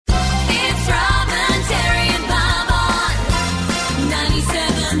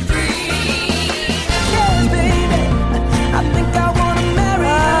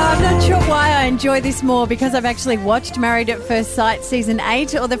enjoy this more because I've actually watched Married at First Sight Season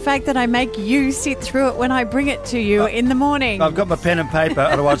 8, or the fact that I make you sit through it when I bring it to you in the morning? I've got my pen and paper,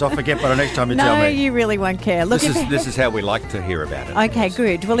 otherwise I'll forget by the next time you tell me. No, you really won't care. Look, This is how we like to hear about it. Okay,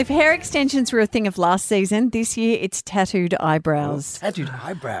 good. Well, if hair extensions were a thing of last season, this year it's tattooed eyebrows. Tattooed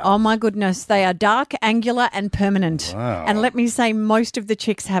eyebrows. Oh, my goodness. They are dark, angular and permanent. Wow. And let me say, most of the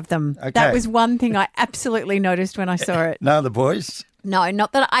chicks have them. Okay. That was one thing I absolutely noticed when I saw it. No, the boys. No,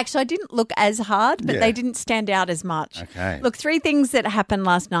 not that I didn't look as hard, but they didn't stand out as much. Okay. Look, 3 things that happened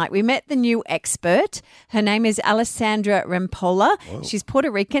last night. We met the new expert. Her name is Alessandra Rampolla. Whoa. She's Puerto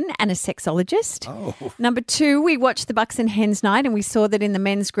Rican and a sexologist. Oh. Number 2, we watched the Bucks and Hens night, and we saw that in the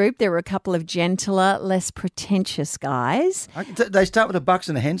men's group there were a couple of gentler, less pretentious guys. They start with a Bucks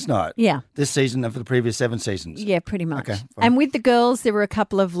and a Hens night. Yeah. This season and for the previous 7 seasons. Yeah, pretty much. Okay, fine. And with the girls, there were a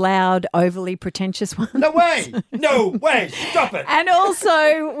couple of loud, overly pretentious ones. No way! No way! Stop it! And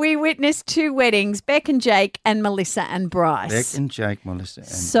also, we witnessed 2 weddings, Beck and Jake and Melissa and Bryce. Beck and Jake, Melissa and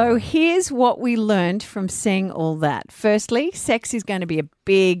So here's what we learned from seeing all that. Firstly, sex is going to be a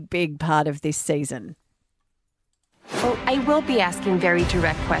big, big part of this season. Well, I will be asking very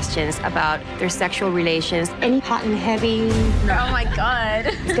direct questions about their sexual relations. Any hot and heavy? Oh my God.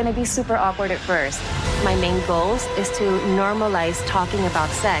 It's going to be super awkward at first. My main goals is to normalize talking about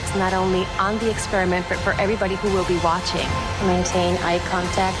sex, not only on the experiment, but for everybody who will be watching. Maintain eye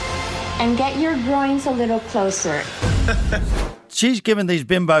contact and get your groins a little closer. She's given these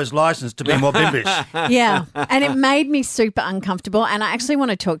bimbos license to be more bimbish. Yeah, and it made me super uncomfortable, and I actually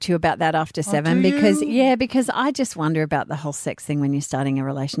want to talk to you about that after 7 because I just wonder about the whole sex thing when you're starting a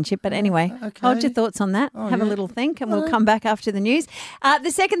relationship. But anyway, hold your thoughts on that. Have a little think, and we'll come back after the news.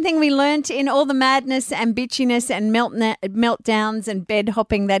 The second thing we learnt in all the madness and bitchiness and meltdowns and bed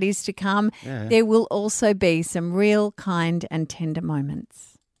hopping that is to come, there will also be some real kind and tender moments.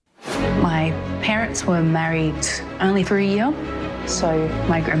 My parents were married only for a year, so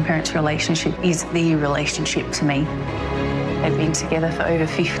my grandparents' relationship is the relationship to me. They've been together for over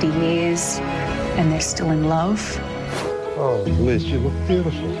 50 years and they're still in love. Oh, Liz, you look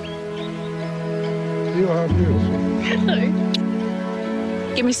beautiful. You are beautiful. Hello.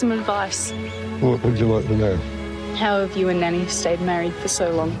 Give me some advice. What would you like to know? How have you and Nanny stayed married for so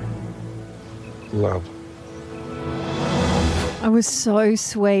long? Love. It was so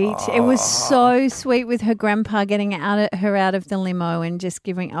sweet. It was so sweet with her grandpa getting her out of the limo and just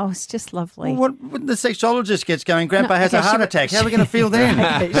giving. Oh, it's just lovely. Well, when the sexologist gets going, Grandpa has a heart attack. How are we going to feel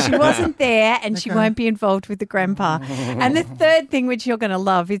then? She wasn't there, and she won't be involved with the grandpa. And the third thing, which you're going to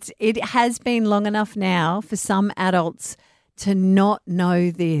love, it has been long enough now for some adults to not know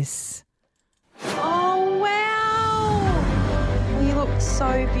this. Oh, wow. You look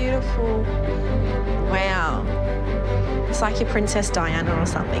so beautiful. Wow. It's like you're Princess Diana or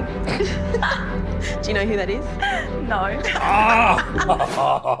something. Do you know who that is? No.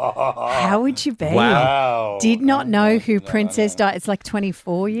 How would you be? Wow. Did not know who Princess Diana. It's like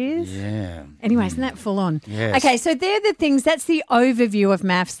 24 years. Yeah. Anyway, isn't that full on? Yes. Okay, so they're the things, that's the overview of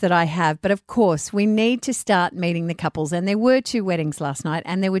MAFS that I have. But of course, we need to start meeting the couples. And there were 2 weddings last night,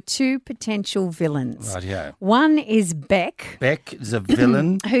 and there were 2 potential villains. Right, yeah. One is Beck. Beck is a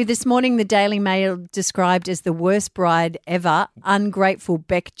villain. Who this morning the Daily Mail described as the worst bride ever, ungrateful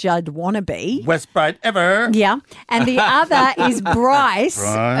Beck Judd wannabe. Worst bride ever. Yeah. And the other is Bryce,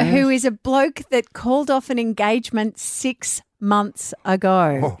 Bryce. who is a bloke that called off an engagement 6 months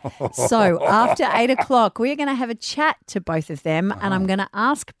ago. So after 8 o'clock, we're going to have a chat to both of them, and I'm going to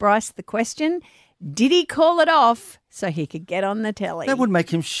ask Bryce the question, did he call it off so he could get on the telly? That would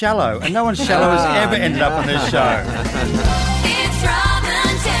make him shallow, and no one shallow has ever ended up on this show. It's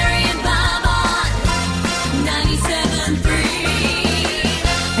Robin, Terry, and Bob on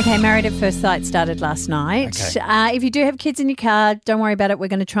 97.3. Okay, Married at First Sight started last night. Okay. If you do have kids in your car, don't worry about it. We're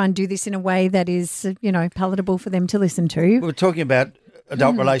going to try and do this in a way that is, palatable for them to listen to. We're talking about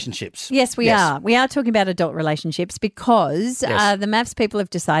adult relationships. Yes, we are. We are talking about adult relationships because the MAFS people have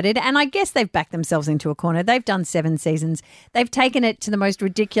decided, and I guess they've backed themselves into a corner. They've done 7 seasons. They've taken it to the most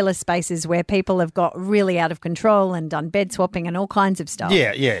ridiculous spaces where people have got really out of control and done bed swapping and all kinds of stuff.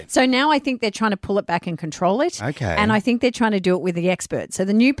 Yeah, yeah. So now I think they're trying to pull it back and control it. Okay. And I think they're trying to do it with the experts. So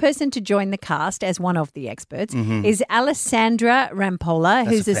the new person to join the cast as one of the experts is Alessandra Rampolla,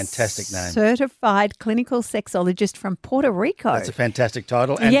 who's a fantastic name. certified clinical sexologist from Puerto Rico. That's a fantastic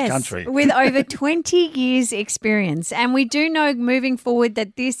title and country. With over 20 years experience. And we do know moving forward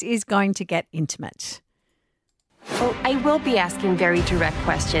that this is going to get intimate. Well, I will be asking very direct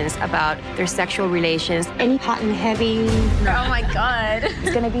questions about their sexual relations. Any hot and heavy? Oh my God.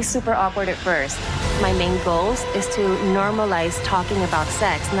 It's going to be super awkward at first. My main goals is to normalize talking about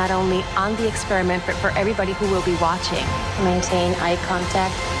sex, not only on the experiment, but for everybody who will be watching. Maintain eye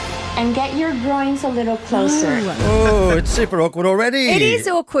contact and get your groins a little closer. Oh, it's super awkward already. It is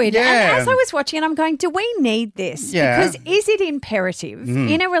awkward. Yeah. And as I was watching it, I'm going, do we need this? Yeah. Because is it imperative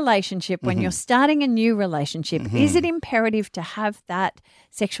in a relationship when you're starting a new relationship, is it imperative to have that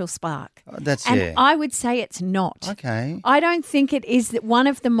sexual spark? That's and it. I would say it's not. Okay. I don't think it is one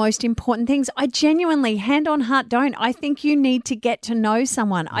of the most important things. I genuinely, hand on heart, don't. I think you need to get to know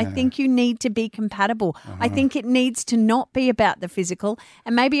someone. I think you need to be compatible. I think it needs to not be about the physical.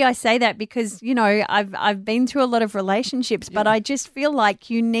 And maybe I say that because, you know, I've been through a lot of relationships, but I just feel like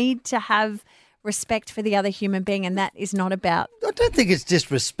you need to have respect for the other human being, and that is not about. I don't think it's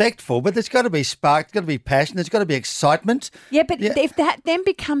disrespectful, but there's got to be spark, there's got to be passion, there's got to be excitement. Yeah, but if that then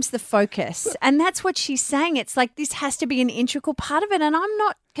becomes the focus, and that's what she's saying, it's like this has to be an integral part of it, and I'm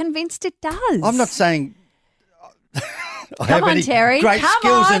not convinced it does. I'm not saying I have on, any Terry, great come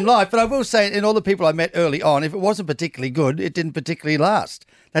skills on. in life, but I will say in all the people I met early on, if it wasn't particularly good, it didn't particularly last.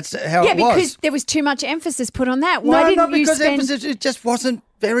 That's how Yeah, it was. because there was too much emphasis put on that. Why didn't not you because spend? emphasis, it just wasn't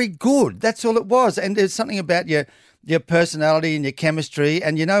very good. That's all it was. And there's something about your personality and your chemistry,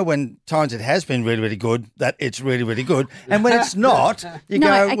 and you know when times it has been really, really good, that it's really, really good. And when it's not, you No,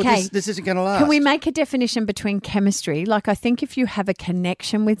 go, okay. well, this isn't going to last. Can we make a definition between chemistry? Like, I think if you have a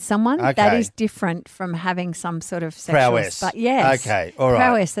connection with someone, that Okay. is different from having some sort of sexual Prowess. But yes. Okay, all right.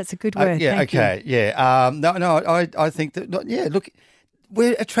 Prowess, that's a good word. Yeah, Thank okay, yeah. I think that, yeah, look,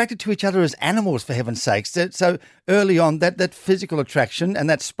 we're attracted to each other as animals, for heaven's sakes. So early on, that physical attraction and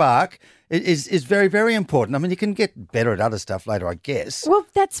that spark is very, very important. I mean, you can get better at other stuff later, I guess. Well,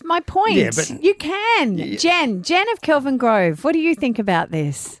 that's my point. Yeah, but- you can. Jen of Kelvin Grove, what do you think about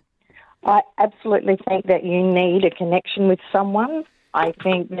this? I absolutely think that you need a connection with someone. I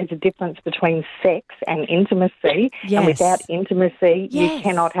think there's a difference between sex and intimacy. Yes. And without intimacy, you Yes.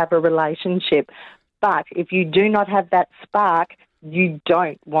 cannot have a relationship. But if you do not have that spark, you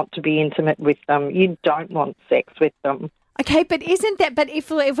don't want to be intimate with them. You don't want sex with them. Okay, but isn't that, but if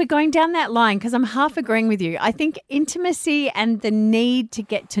we're going down that line, because I'm half agreeing with you, I think intimacy and the need to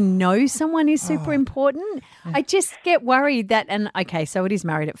get to know someone is super important. I just get worried that, and okay, so it is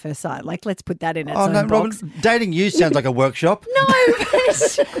married at first sight. Like, let's put that in its own box. Robin, dating you sounds like a workshop. No,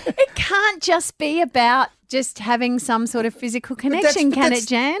 but it can't just be about just having some sort of physical connection, can it,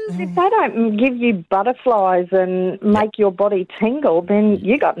 Jan? If they don't give you butterflies and make your body tingle, then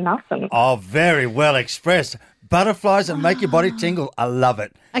you got nothing. Oh, very well expressed. Butterflies that make your body tingle. I love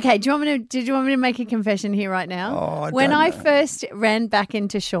it. Okay, did you want me to make a confession here right now? Oh, I when don't I know. first ran back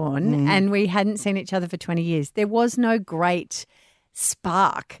into Sean and we hadn't seen each other for 20 years, there was no great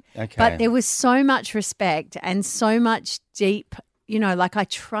spark. Okay. But there was so much respect and so much deep, you know, like I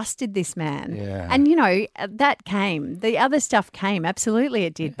trusted this man. Yeah. And, you know, that came. The other stuff came. Absolutely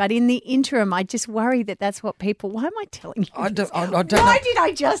it did. But in the interim, I just worry that that's what people, why am I telling you I this? don't Why know. did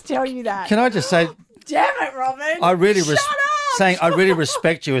I just tell you that? Can I just say, Damn it, Robin. I really Shut up. saying I really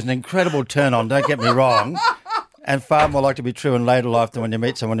respect you is an incredible turn on. Don't get me wrong, and far more likely to be true in later life than when you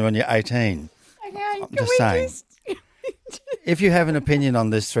meet someone when you're 18. Okay, I'm just saying. If you have an opinion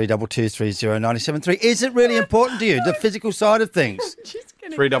on this, 32230973, is it really important to you, the physical side of things?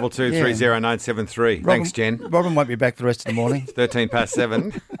 322-30973. Thanks, Jen. Robin won't be back the rest of the morning. 13 past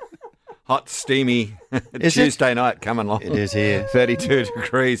 7. Hot, steamy Is Tuesday night coming along. It is here. 32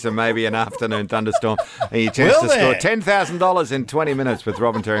 degrees and maybe an afternoon thunderstorm. And your chance to score $10,000 in 20 minutes with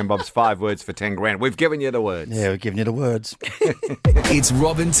Robin, Terry and Bob's 5 words for 10 grand. We've given you the words. Yeah, we're giving you the words. It's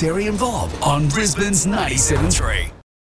Robin, Terry and Bob on Brisbane's 97.3.